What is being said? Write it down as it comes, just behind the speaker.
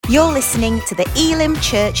You're listening to the Elim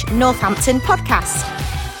Church Northampton podcast.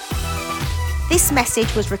 This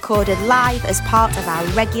message was recorded live as part of our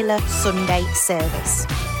regular Sunday service.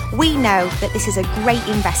 We know that this is a great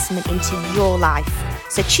investment into your life,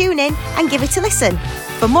 so tune in and give it a listen.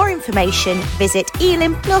 For more information, visit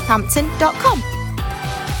elimnorthampton.com.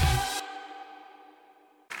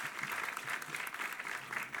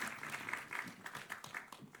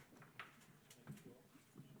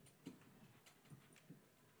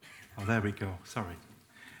 Oh, there we go. Sorry.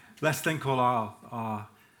 Let's then call our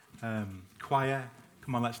choir.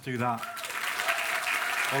 Come on, let's do that.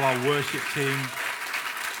 All our worship team.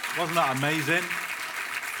 Wasn't that amazing?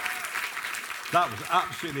 That was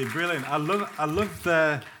absolutely brilliant. I love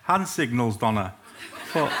the hand signals, Donna.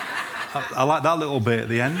 But I like that little bit at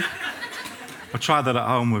the end. I'll try that at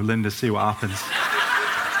home with Linda, see what happens.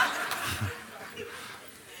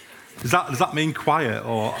 Does that mean quiet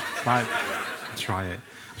or like? Try it.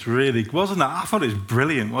 It's really, wasn't that? I thought it was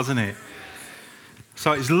brilliant, wasn't it?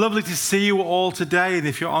 So it's lovely to see you all today, and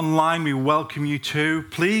if you're online, we welcome you too.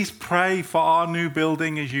 Please pray for our new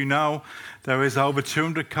building. As you know, there is over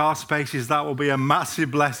 200 car spaces. That will be a massive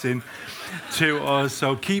blessing to us.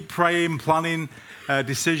 So keep praying, planning.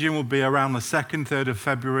 Decision will be around the 2nd, 3rd of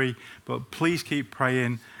February, but please keep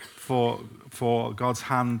praying for God's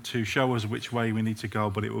hand to show us which way we need to go,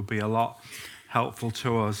 but it will be a lot helpful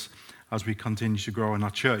to us as we continue to grow in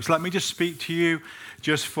our church. Let me just speak to you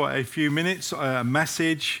just for a few minutes, a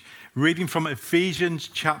message, reading from Ephesians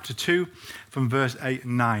chapter 2, from verse 8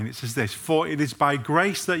 and 9. It says this: "For it is by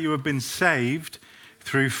grace that you have been saved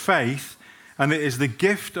through faith, and it is the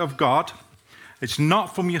gift of God. It's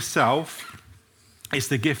not from yourself, it's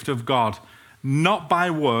the gift of God, not by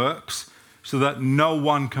works, so that no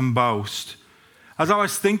one can boast." As I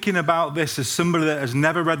was thinking about this as somebody that has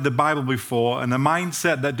never read the Bible before and a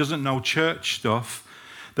mindset that doesn't know church stuff,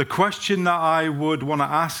 the question that I would want to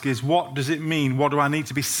ask is, what does it mean? What do I need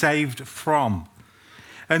to be saved from?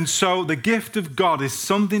 And so the gift of God is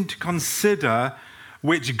something to consider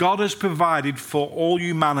which God has provided for all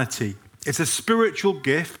humanity. It's a spiritual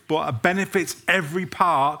gift, but it benefits every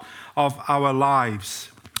part of our lives.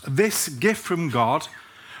 This gift from God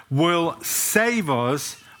will save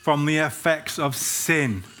us from the effects of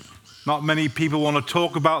sin. Not many people want to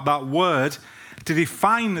talk about that word. To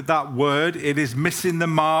define that word, it is missing the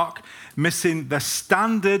mark, missing the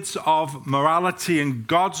standards of morality and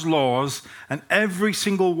God's laws, and every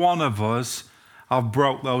single one of us have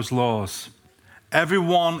broke those laws.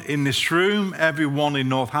 Everyone in this room, everyone in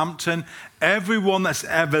Northampton, everyone that's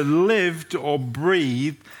ever lived or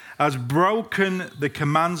breathed has broken the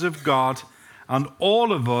commands of God, and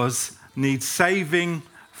all of us need saving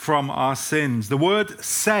from our sins. The word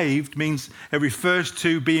saved means it refers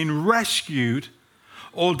to being rescued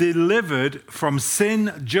or delivered from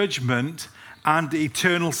sin, judgment, and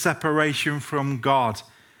eternal separation from God.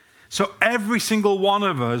 So every single one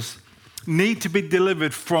of us need to be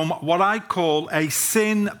delivered from what I call a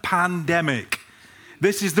sin pandemic.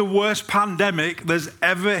 This is the worst pandemic that's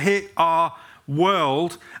ever hit our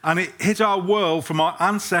world, and it hit our world from our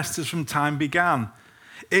ancestors from time began.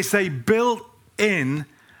 It's a built-in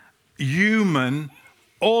human,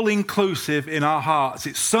 all-inclusive in our hearts.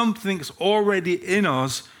 It's something that's already in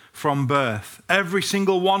us from birth. Every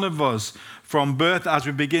single one of us from birth, as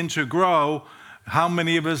we begin to grow. How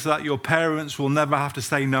many of us that your parents will never have to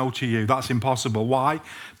say no to you? That's impossible. Why?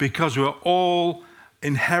 Because we're all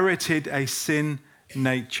inherited a sin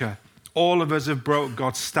nature. All of us have broke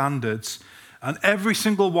God's standards. And every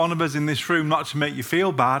single one of us in this room, not to make you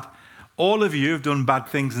feel bad, all of you have done bad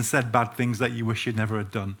things and said bad things that you wish you'd never had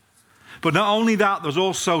done. But not only that, there's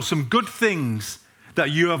also some good things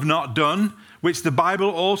that you have not done, which the Bible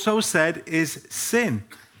also said is sin.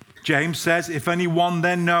 James says, if anyone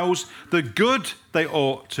then knows the good they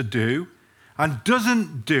ought to do and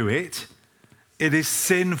doesn't do it, it is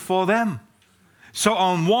sin for them. So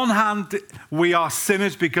on one hand, we are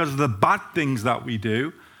sinners because of the bad things that we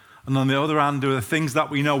do. And on the other hand, there are the things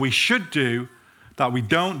that we know we should do that we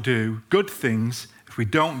don't do, good things. If we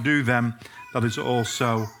don't do them, that is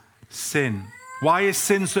also sin. Why is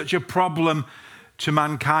sin such a problem to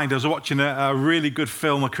mankind? I was watching a really good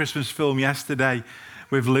film, a Christmas film yesterday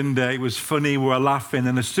with Linda. It was funny, we were laughing.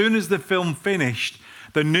 And as soon as the film finished,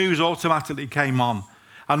 the news automatically came on.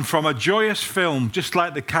 And from a joyous film, just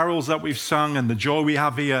like the carols that we've sung and the joy we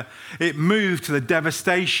have here, it moved to the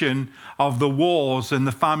devastation of the wars and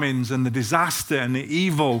the famines and the disaster and the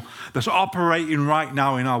evil that's operating right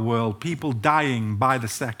now in our world. People dying by the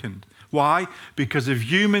second. Why? Because of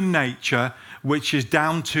human nature, which is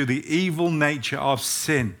down to the evil nature of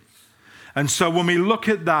sin. And so when we look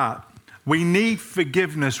at that, We need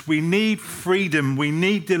forgiveness. We need freedom. We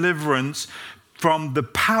need deliverance from the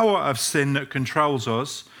power of sin that controls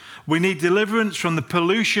us. We need deliverance from the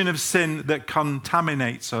pollution of sin that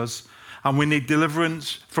contaminates us. And we need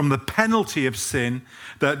deliverance from the penalty of sin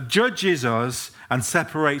that judges us and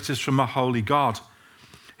separates us from a holy God.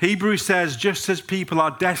 Hebrews says, just as people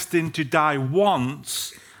are destined to die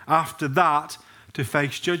once, after that, to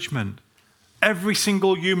face judgment. Every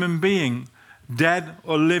single human being, dead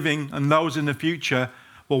or living, and those in the future,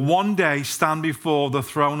 will one day stand before the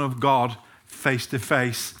throne of God, face to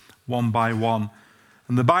face, one by one.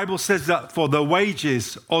 And the Bible says that for the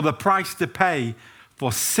wages or the price to pay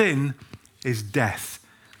for sin is death,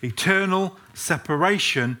 eternal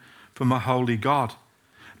separation from a holy God.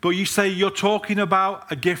 But you say you're talking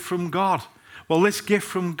about a gift from God. Well, this gift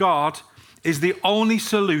from God is the only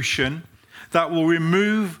solution that will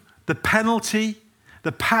remove the penalty,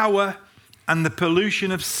 the power, and the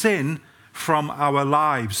pollution of sin from our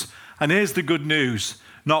lives. And here's the good news.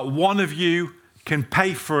 Not one of you can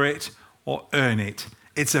pay for it or earn it.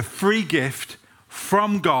 It's a free gift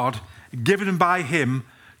from God, given by him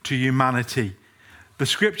to humanity. The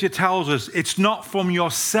scripture tells us it's not from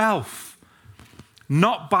yourself,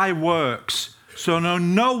 not by works, so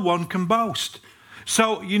no one can boast.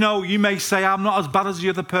 So, you may say, I'm not as bad as the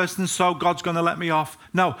other person, so God's going to let me off.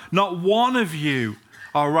 No, not one of you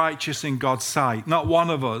are righteous in God's sight, not one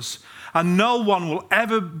of us. And no one will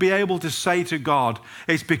ever be able to say to God,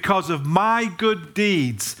 it's because of my good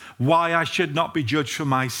deeds why I should not be judged for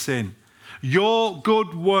my sin. Your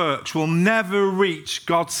good works will never reach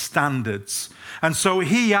God's standards. And so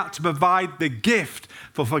he had to provide the gift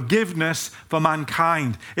for forgiveness for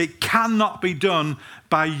mankind. It cannot be done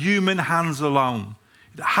by human hands alone.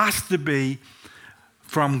 It has to be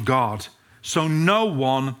from God. So no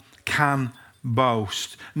one can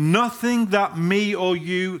boast. Nothing that me or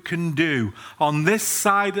you can do on this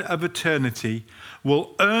side of eternity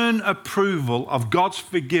will earn approval of God's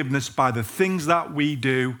forgiveness by the things that we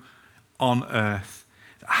do on earth.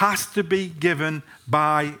 It has to be given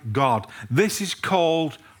by God. This is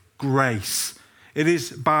called grace. It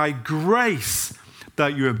is by grace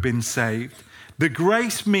that you have been saved. The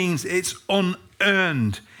grace means it's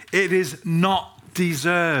unearned. It is not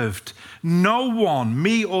deserved. No one,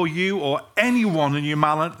 me or you or anyone in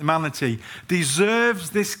humanity,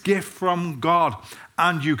 deserves this gift from God.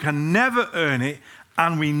 And you can never earn it,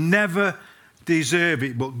 and we never deserve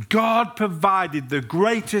it. But God provided the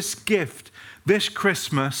greatest gift this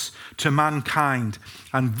Christmas to mankind.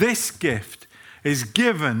 And this gift is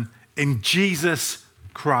given in Jesus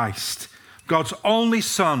Christ, God's only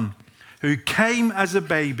Son, who came as a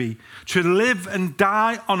baby to live and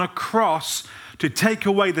die on a cross to take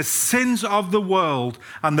away the sins of the world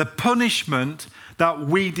and the punishment that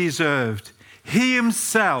we deserved. He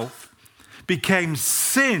himself became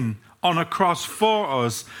sin on a cross for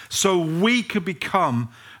us so we could become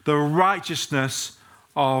the righteousness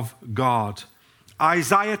of God.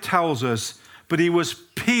 Isaiah tells us, but he was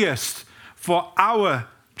pierced for our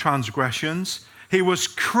transgressions. He was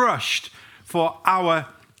crushed for our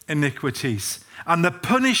iniquities. And the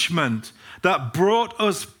punishment that brought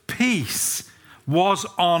us peace was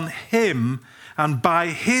on him, and by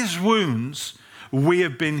his wounds we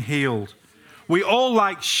have been healed. We all,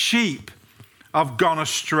 like sheep, have gone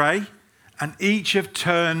astray, and each have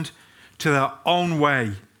turned to their own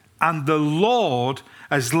way. And the Lord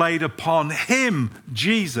has laid upon him,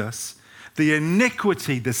 Jesus, the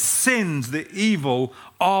iniquity, the sins, the evil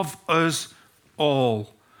of us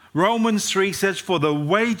all. Romans 3 says, for the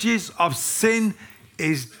wages of sin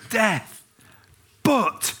is death,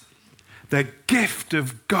 but the gift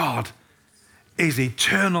of God is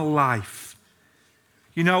eternal life.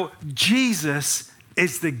 Jesus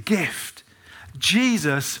is the gift.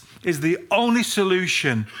 Jesus is the only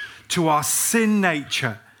solution to our sin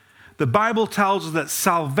nature. The Bible tells us that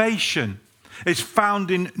salvation is found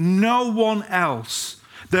in no one else.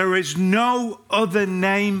 There is no other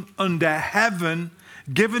name under heaven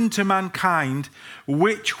given to mankind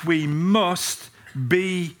which we must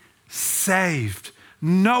be saved.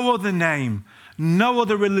 No other name, no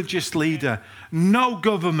other religious leader, no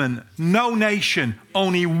government, no nation,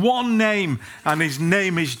 only one name, and his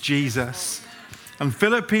name is Jesus. And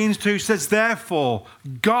Philippians 2 says, therefore,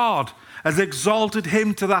 God has exalted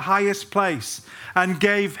him to the highest place and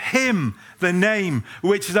gave him the name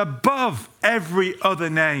which is above every other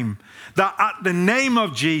name, that at the name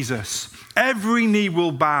of Jesus, every knee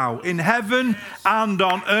will bow in heaven and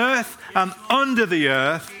on earth and under the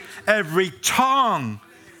earth, every tongue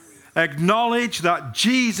acknowledge that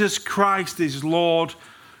Jesus Christ is Lord,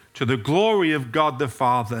 to the glory of God the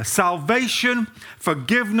Father. Salvation,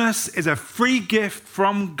 forgiveness is a free gift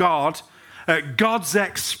from God at God's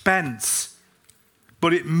expense,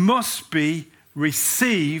 but it must be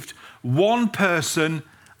received one person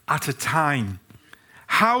at a time.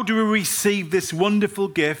 How do we receive this wonderful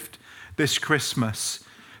gift this Christmas?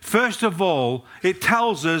 First of all, it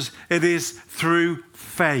tells us it is through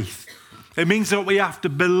faith. It means that we have to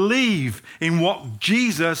believe in what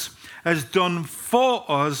Jesus has done for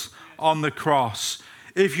us on the cross.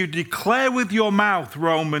 If you declare with your mouth,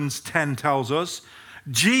 Romans 10 tells us,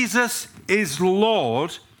 Jesus is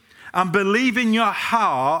Lord, and believe in your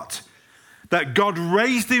heart that God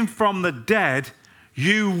raised him from the dead,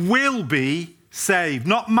 you will be saved.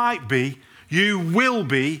 Not might be, you will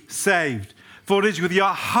be saved. For it is with your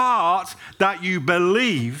heart that you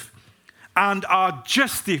believe and are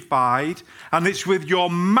justified, and it's with your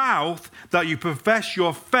mouth that you profess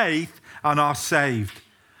your faith and are saved.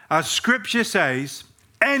 As Scripture says,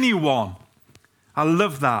 anyone, I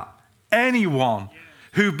love that, anyone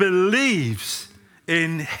who believes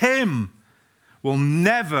in him will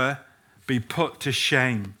never be put to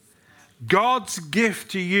shame. God's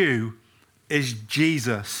gift to you is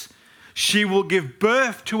Jesus. She will give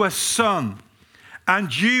birth to a son,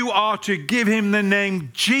 and you are to give him the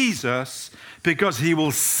name Jesus, because he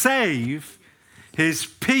will save his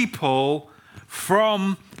people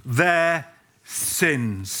from their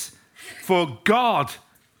sins. For God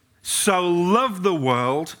so loved the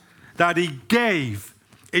world that he gave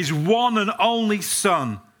his one and only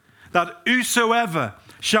Son, that whosoever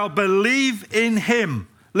shall believe in him,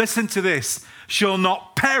 listen to this, shall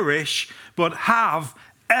not perish, but have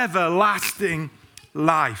everlasting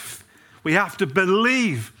life. We have to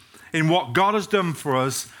believe in what God has done for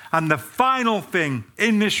us. And the final thing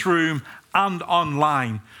in this room and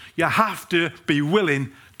online, you have to be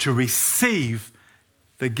willing to receive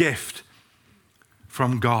the gift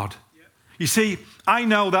from God. You see, I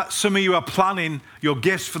know that some of you are planning your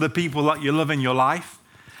gifts for the people that you love in your life.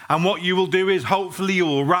 And what you will do is hopefully you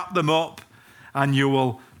will wrap them up and you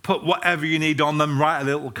will put whatever you need on them, write a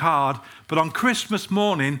little card. But on Christmas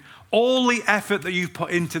morning, all the effort that you've put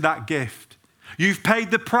into that gift, you've paid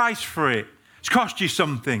the price for it. It's cost you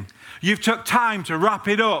something. You've took time to wrap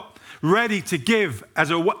it up, ready to give as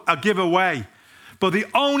a giveaway. But the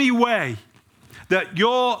only way that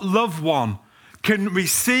your loved one can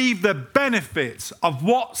receive the benefits of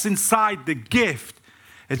what's inside the gift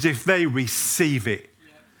is if they receive it.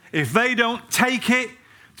 If they don't take it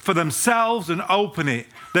for themselves and open it,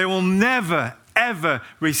 they will never, ever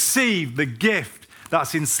receive the gift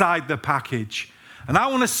that's inside the package. And I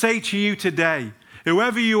want to say to you today,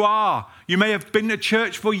 whoever you are, you may have been to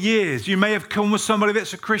church for years. You may have come with somebody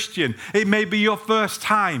that's a Christian. It may be your first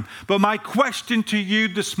time. But my question to you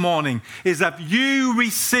this morning is, have you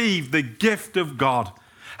received the gift of God?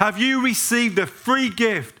 Have you received the free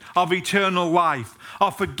gift of eternal life,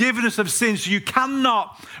 of forgiveness of sins? You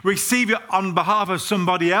cannot receive it on behalf of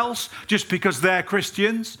somebody else just because they're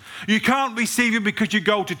Christians. You can't receive it because you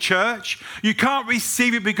go to church. You can't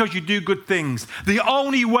receive it because you do good things. The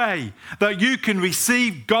only way that you can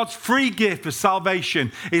receive God's free gift of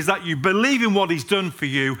salvation is that you believe in what he's done for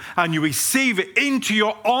you and you receive it into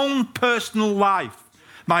your own personal life.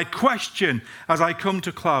 My question as I come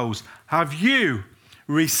to close, have you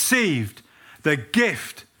received the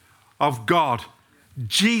gift of God,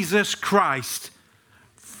 Jesus Christ,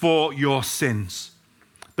 for your sins?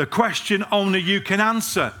 The question only you can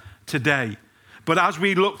answer today. But as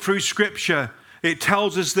we look through Scripture, it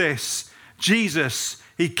tells us this. Jesus,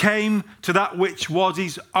 he came to that which was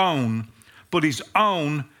his own, but his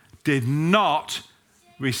own did not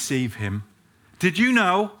receive him. Did you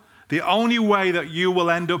know the only way that you will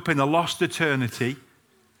end up in a lost eternity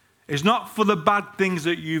is not for the bad things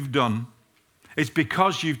that you've done. It's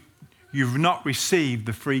because you've not received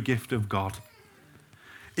the free gift of God.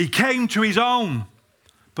 He came to his own,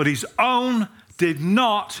 but his own did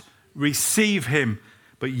not receive him.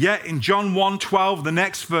 But yet in John 1:12, the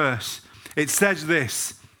next verse, it says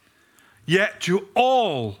this, yet to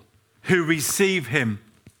all who receive him,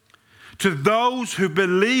 to those who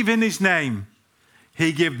believe in his name,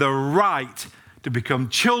 he gave the right to become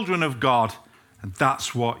children of God, and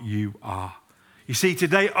that's what you are. You see,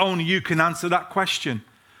 today only you can answer that question.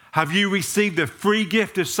 Have you received the free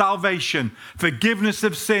gift of salvation, forgiveness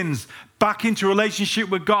of sins, back into relationship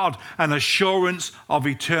with God, and assurance of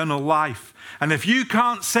eternal life? And if you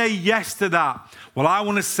can't say yes to that, well, I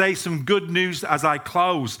want to say some good news as I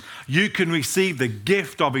close. You can receive the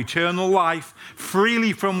gift of eternal life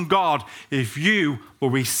freely from God if you will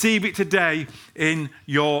receive it today in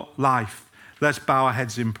your life. Let's bow our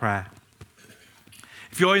heads in prayer.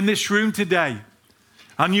 If you're in this room today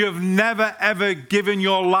and you have never, ever given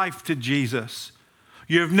your life to Jesus,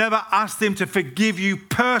 you have never asked him to forgive you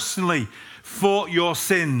personally for your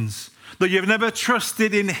sins, that you've never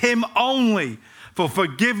trusted in him only for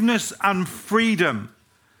forgiveness and freedom,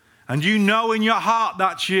 and you know in your heart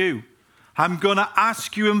that's you, I'm going to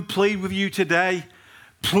ask you and plead with you today,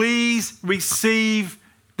 please receive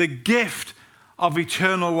the gift of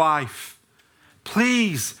eternal life.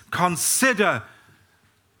 Please consider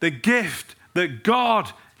the gift that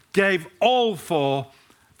God gave all for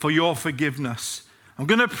your forgiveness. I'm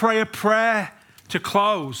going to pray a prayer to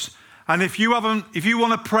close. And if you want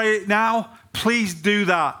to pray it now, please do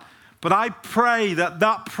that. But I pray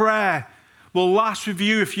that prayer will last with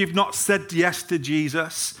you if you've not said yes to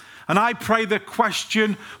Jesus. And I pray the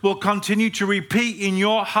question will continue to repeat in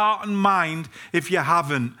your heart and mind if you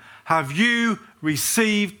haven't. Have you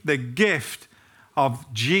received the gift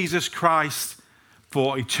of Jesus Christ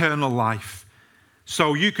for eternal life?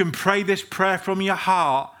 So you can pray this prayer from your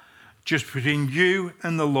heart, just between you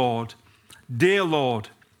and the Lord. Dear Lord,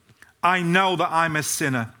 I know that I'm a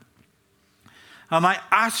sinner, and I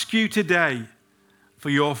ask you today for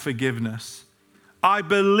your forgiveness. I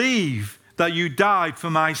believe that you died for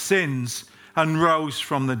my sins and rose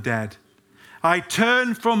from the dead. I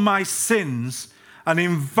turn from my sins and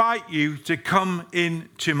invite you to come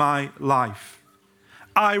into my life.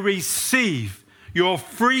 I receive your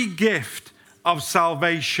free gift of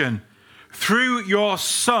salvation through your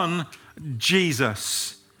Son,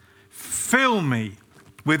 Jesus. Fill me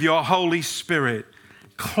with your Holy Spirit.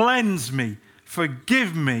 Cleanse me,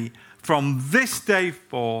 forgive me from this day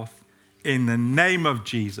forth in the name of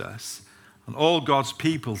Jesus. And all God's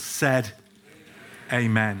people said,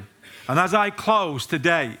 Amen. And as I close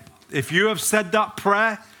today, if you have said that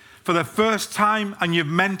prayer for the first time and you've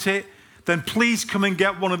meant it, then please come and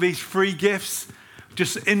get one of these free gifts.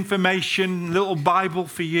 Just information, little Bible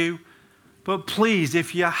for you. But please,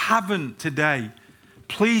 if you haven't today,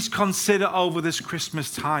 please consider over this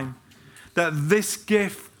Christmas time that this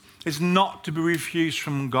gift is not to be refused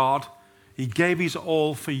from God. He gave his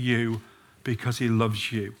all for you because he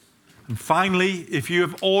loves you. And finally, if you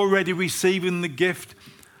have already received the gift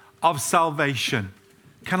of salvation,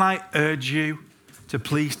 can I urge you to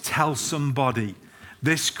please tell somebody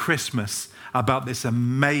this Christmas about this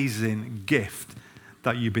amazing gift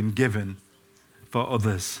that you've been given for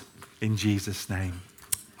others in Jesus' name.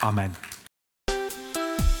 Amen.